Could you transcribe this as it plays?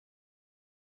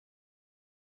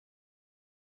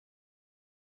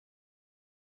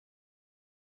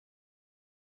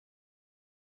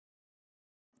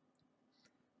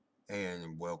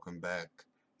And welcome back.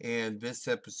 In this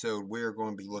episode, we're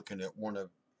going to be looking at one of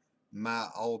my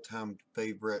all-time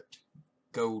favorite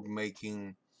gold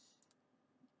making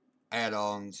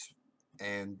add-ons,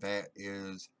 and that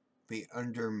is the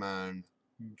Undermine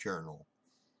Journal.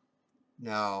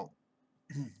 Now,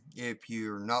 if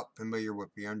you're not familiar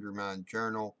with the Undermine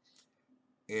Journal,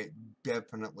 it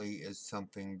definitely is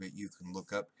something that you can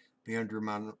look up.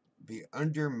 The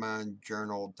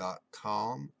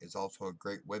underminejournal.com is also a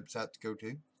great website to go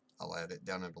to. I'll add it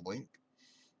down in the link,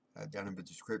 down in the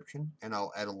description, and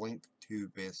I'll add a link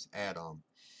to this add-on.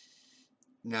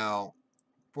 Now,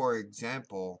 for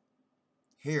example,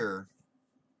 here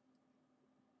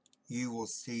you will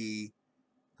see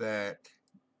that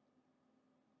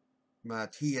my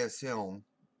TSM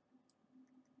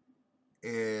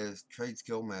is Trade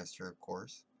Skill Master, of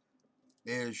course,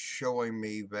 is showing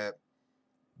me that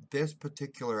this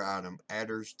particular item,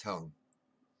 Adder's Tongue,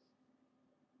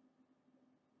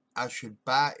 I should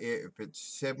buy it if it's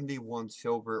 71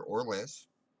 silver or less,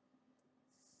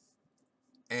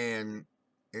 and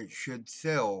it should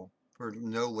sell for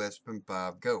no less than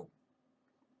 5 gold.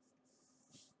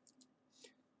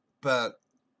 But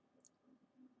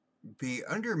the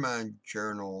Undermine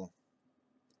Journal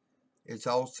is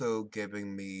also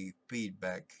giving me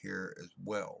feedback here as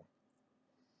well.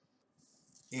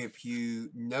 If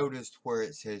you noticed where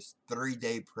it says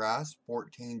 3-day price,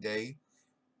 14-day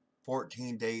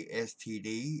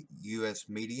STD, US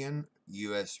median,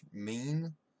 US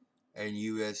mean, and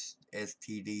US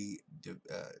STD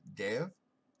dev,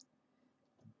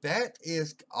 that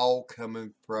is all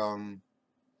coming from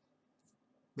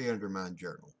the Undermine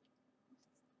Journal.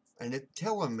 And it's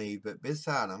telling me that this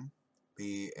item,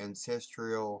 the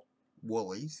Ancestral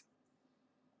Woolies,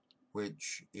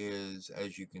 which is,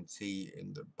 as you can see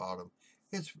in the bottom,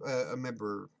 it's a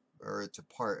member, or it's a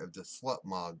part of the Slut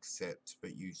Mog sets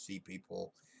that you see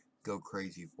people go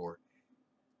crazy for.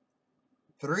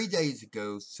 3 days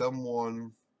ago,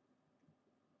 someone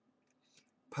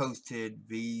posted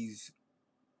these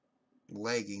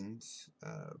leggings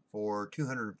for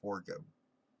 204 gold.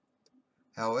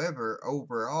 However,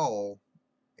 overall,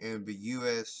 in the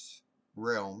US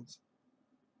realms,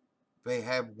 they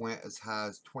have went as high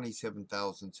as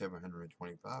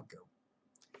 27,725 gold.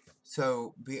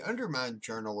 So the Undermine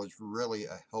Journal is really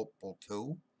a helpful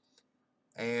tool,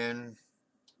 and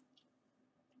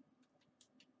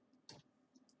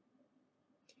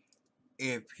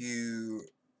if you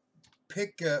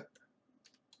pick up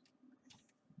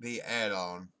the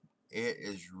add-on, it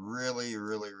is really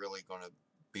going to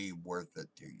be worth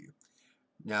it to you.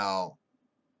 Now,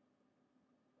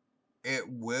 it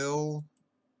will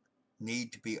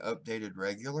need to be updated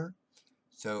regular.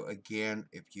 So again,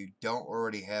 if you don't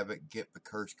already have it, get the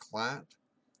Cursed Client,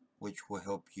 which will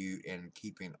help you in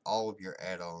keeping all of your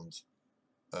add-ons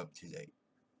up to date.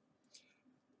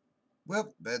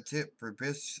 Well, that's it for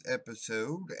this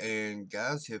episode. And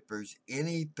guys, if there's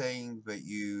anything that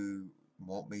you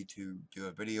want me to do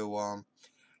a video on,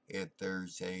 if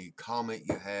there's a comment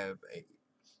you have, a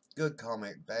good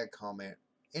comment, bad comment,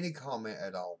 any comment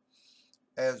at all,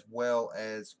 as well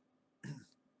as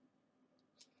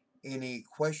any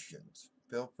questions,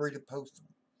 feel free to post them.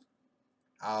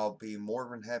 I'll be more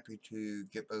than happy to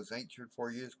get those answered for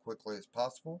you as quickly as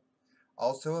possible.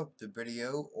 Also, if the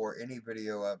video or any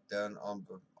video I've done on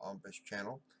this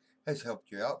channel has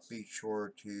helped you out, be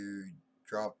sure to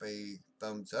drop a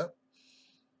thumbs up.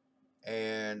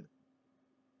 And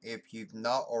if you've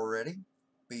not already,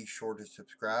 be sure to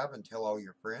subscribe and tell all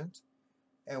your friends.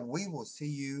 And we will see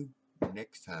you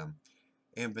next time.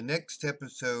 In the next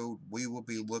episode, we will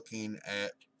be looking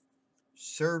at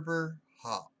server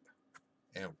hop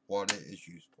and what it is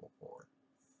useful for.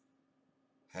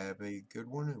 Have a good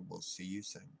one, and we'll see you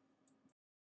soon.